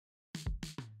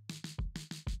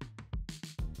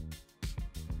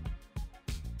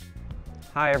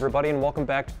Hi everybody and welcome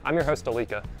back. I'm your host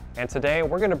Elika, and today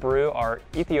we're going to brew our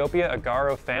Ethiopia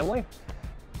Agaro family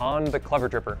on the Clever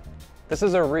Dripper. This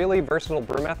is a really versatile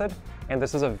brew method, and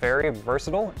this is a very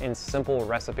versatile and simple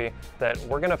recipe that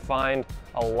we're going to find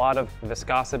a lot of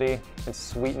viscosity and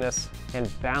sweetness and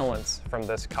balance from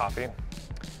this coffee.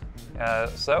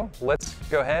 So let's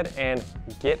go ahead and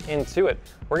get into it.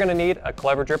 We're going to need a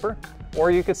Clever Dripper, or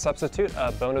you could substitute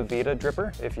a Bona Vita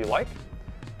dripper if you like,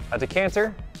 a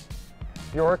decanter,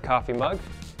 your coffee mug,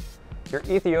 your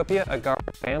Ethiopia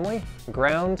Agaro family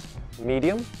ground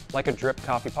medium, like a drip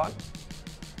coffee pot,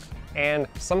 and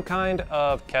some kind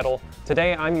of kettle.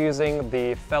 Today I'm using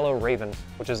the Fellow Raven,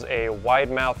 which is a wide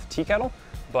mouth tea kettle,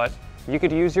 but you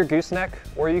could use your gooseneck,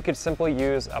 or you could simply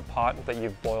use a pot that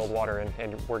you've boiled water in,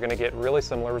 and we're going to get really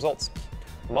similar results.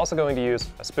 I'm also going to use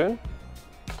a spoon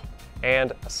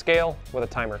and a scale with a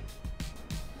timer.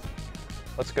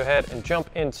 Let's go ahead and jump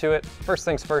into it. First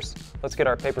things first, let's get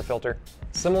our paper filter.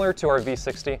 Similar to our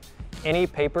V60, any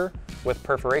paper with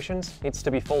perforations needs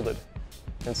to be folded.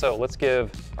 And so let's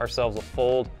give ourselves a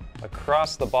fold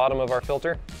across the bottom of our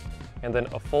filter, and then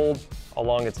a fold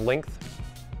along its length.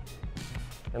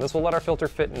 And this will let our filter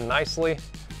fit nicely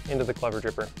into the Clever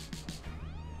Dripper.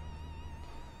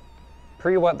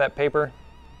 Pre-wet that paper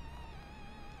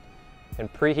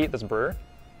and preheat this brewer.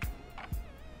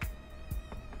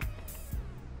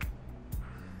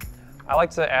 I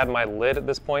like to add my lid at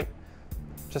this point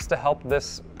just to help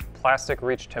this plastic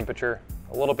reach temperature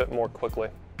a little bit more quickly.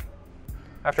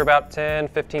 After about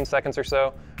 10-15 seconds or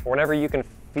so, or whenever you can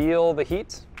feel the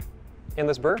heat in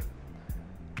this brewer,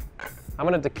 I'm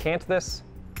going to decant this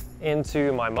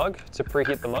into my mug to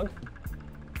preheat the mug.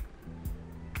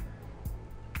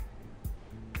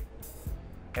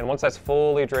 And once that's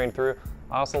fully drained through,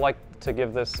 I also like to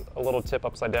give this a little tip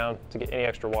upside down to get any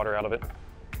extra water out of it.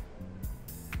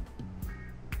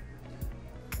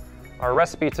 Our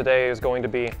recipe today is going to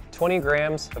be 20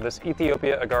 grams of this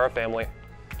Ethiopia Agaro family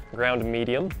ground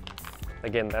medium.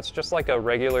 Again, that's just like a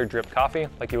regular drip coffee,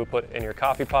 like you would put in your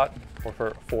coffee pot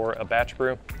or for a batch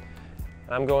brew.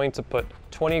 And I'm going to put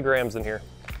 20 grams in here.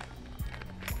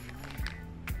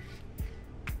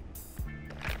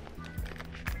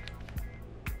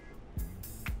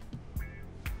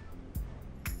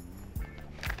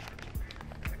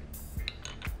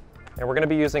 And we're going to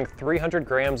be using 300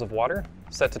 grams of water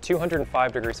set to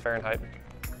 205 degrees Fahrenheit,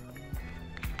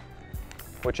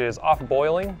 which is off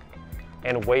boiling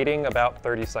and waiting about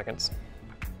 30 seconds.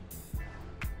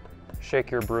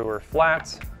 Shake your brewer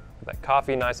flat, that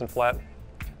coffee nice and flat.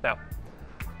 Now,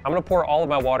 I'm going to pour all of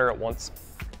my water at once,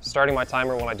 starting my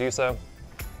timer when I do so,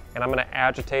 and I'm going to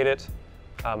agitate it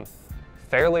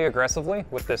fairly aggressively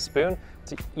with this spoon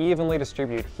to evenly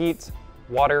distribute heat,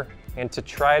 water, and to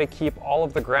try to keep all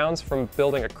of the grounds from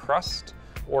building a crust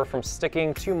or from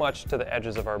sticking too much to the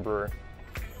edges of our brewer.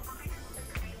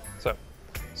 So,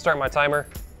 start my timer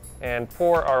and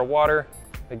pour our water,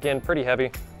 again pretty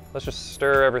heavy. Let's just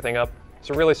stir everything up. It's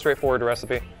a really straightforward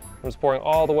recipe. I'm just pouring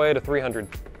all the way to 300.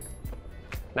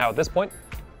 Now at this point,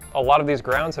 a lot of these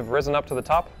grounds have risen up to the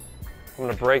top. I'm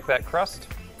gonna break that crust,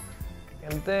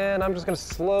 and then I'm just gonna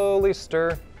slowly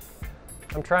stir.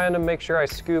 I'm trying to make sure I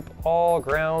scoop all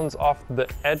grounds off the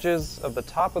edges of the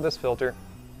top of this filter.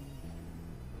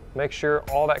 Make sure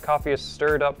all that coffee is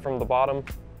stirred up from the bottom.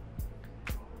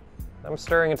 I'm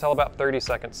stirring until about 30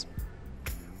 seconds.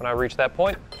 When I reach that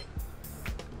point,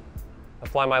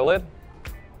 apply my lid,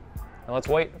 and let's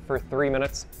wait for 3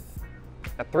 minutes.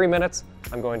 At 3 minutes,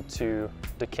 I'm going to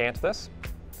decant this,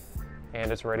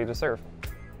 and it's ready to serve.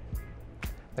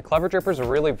 The Clever Dripper is a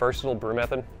really versatile brew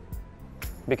method.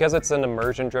 Because it's an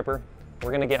immersion dripper,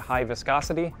 we're going to get high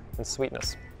viscosity and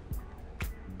sweetness.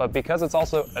 But because it's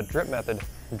also a drip method,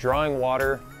 drawing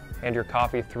water and your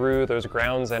coffee through those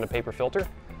grounds and a paper filter,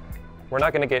 we're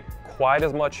not going to get quite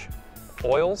as much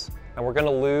oils, and we're going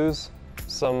to lose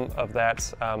some of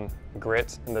that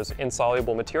grit and those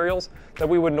insoluble materials that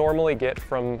we would normally get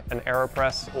from an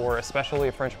AeroPress or especially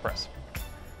a French press.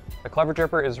 The Clever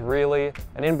Dripper is really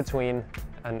an in-between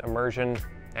an immersion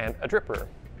and a drip brewer,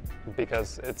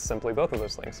 because it's simply both of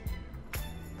those things.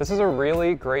 This is a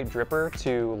really great dripper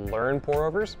to learn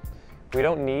pour-overs. We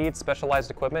don't need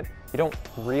specialized equipment. You don't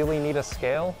really need a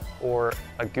scale or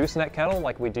a gooseneck kettle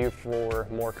like we do for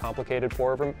more complicated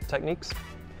pour-over techniques.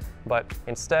 But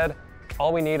instead,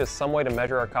 all we need is some way to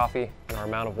measure our coffee and our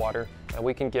amount of water, and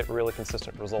we can get really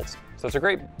consistent results. So it's a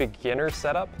great beginner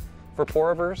setup for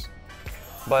pour-overs,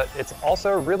 but it's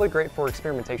also really great for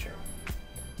experimentation.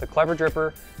 The Clever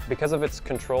Dripper, because of its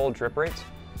controlled drip rate,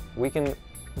 we can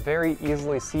very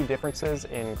easily see differences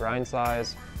in grind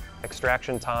size,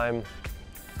 extraction time,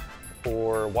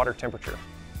 or water temperature.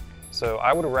 So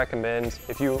I would recommend,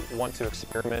 if you want to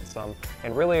experiment some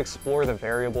and really explore the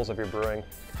variables of your brewing,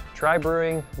 try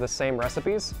brewing the same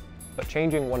recipes, but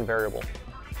changing one variable.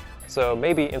 So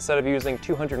maybe instead of using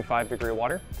 205-degree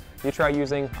water, you try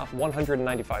using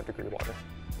 195-degree water.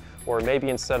 Or maybe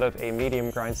instead of a medium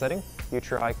grind setting, you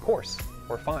try coarse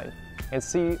or fine, and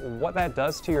see what that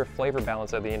does to your flavor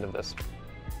balance at the end of this.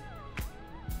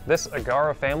 This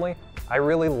Agaro family, I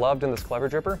really loved in this Clever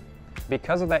Dripper.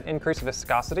 Because of that increased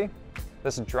viscosity,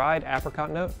 this dried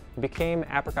apricot note became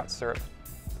apricot syrup.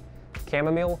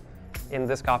 Chamomile in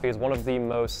this coffee is one of the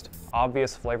most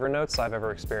obvious flavor notes I've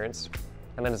ever experienced.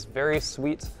 And then it's very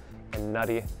sweet and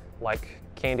nutty, like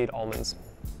candied almonds.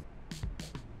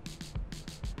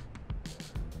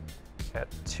 At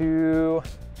 3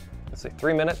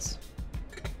 minutes,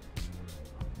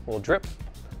 we'll drip.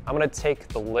 I'm gonna take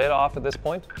the lid off at this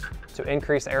point to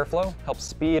increase airflow, help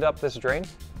speed up this drain.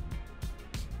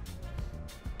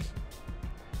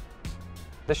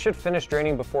 This should finish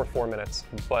draining before 4 minutes,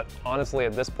 but honestly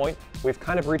at this point, we've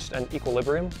kind of reached an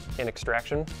equilibrium in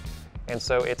extraction, and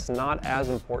so it's not as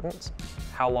important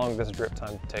how long this drip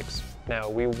time takes. Now,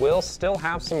 we will still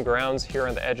have some grounds here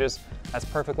on the edges. That's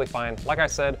perfectly fine. Like I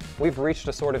said, we've reached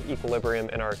a sort of equilibrium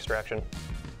in our extraction.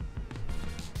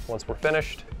 Once we're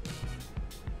finished,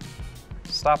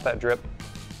 stop that drip.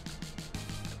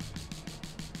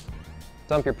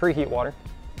 Dump your preheat water.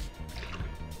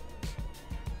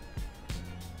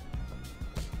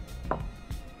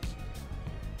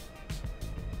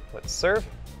 Let's serve.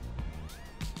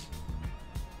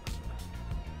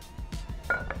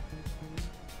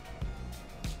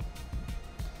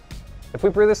 If we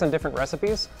brew this in different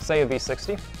recipes, say a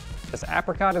V60, this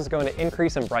apricot is going to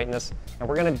increase in brightness and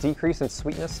we're going to decrease in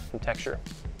sweetness and texture.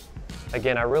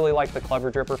 Again, I really like the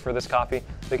Clever Dripper for this coffee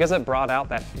because it brought out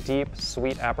that deep,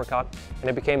 sweet apricot and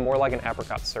it became more like an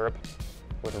apricot syrup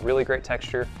with a really great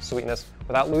texture, sweetness,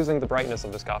 without losing the brightness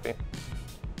of this coffee.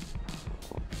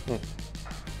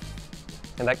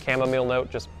 And that chamomile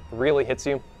note just really hits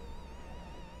you.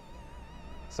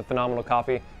 It's a phenomenal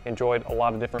coffee, enjoyed a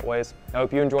lot of different ways. I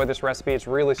hope you enjoyed this recipe. It's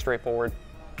really straightforward.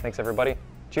 Thanks everybody.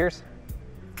 Cheers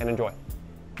and enjoy.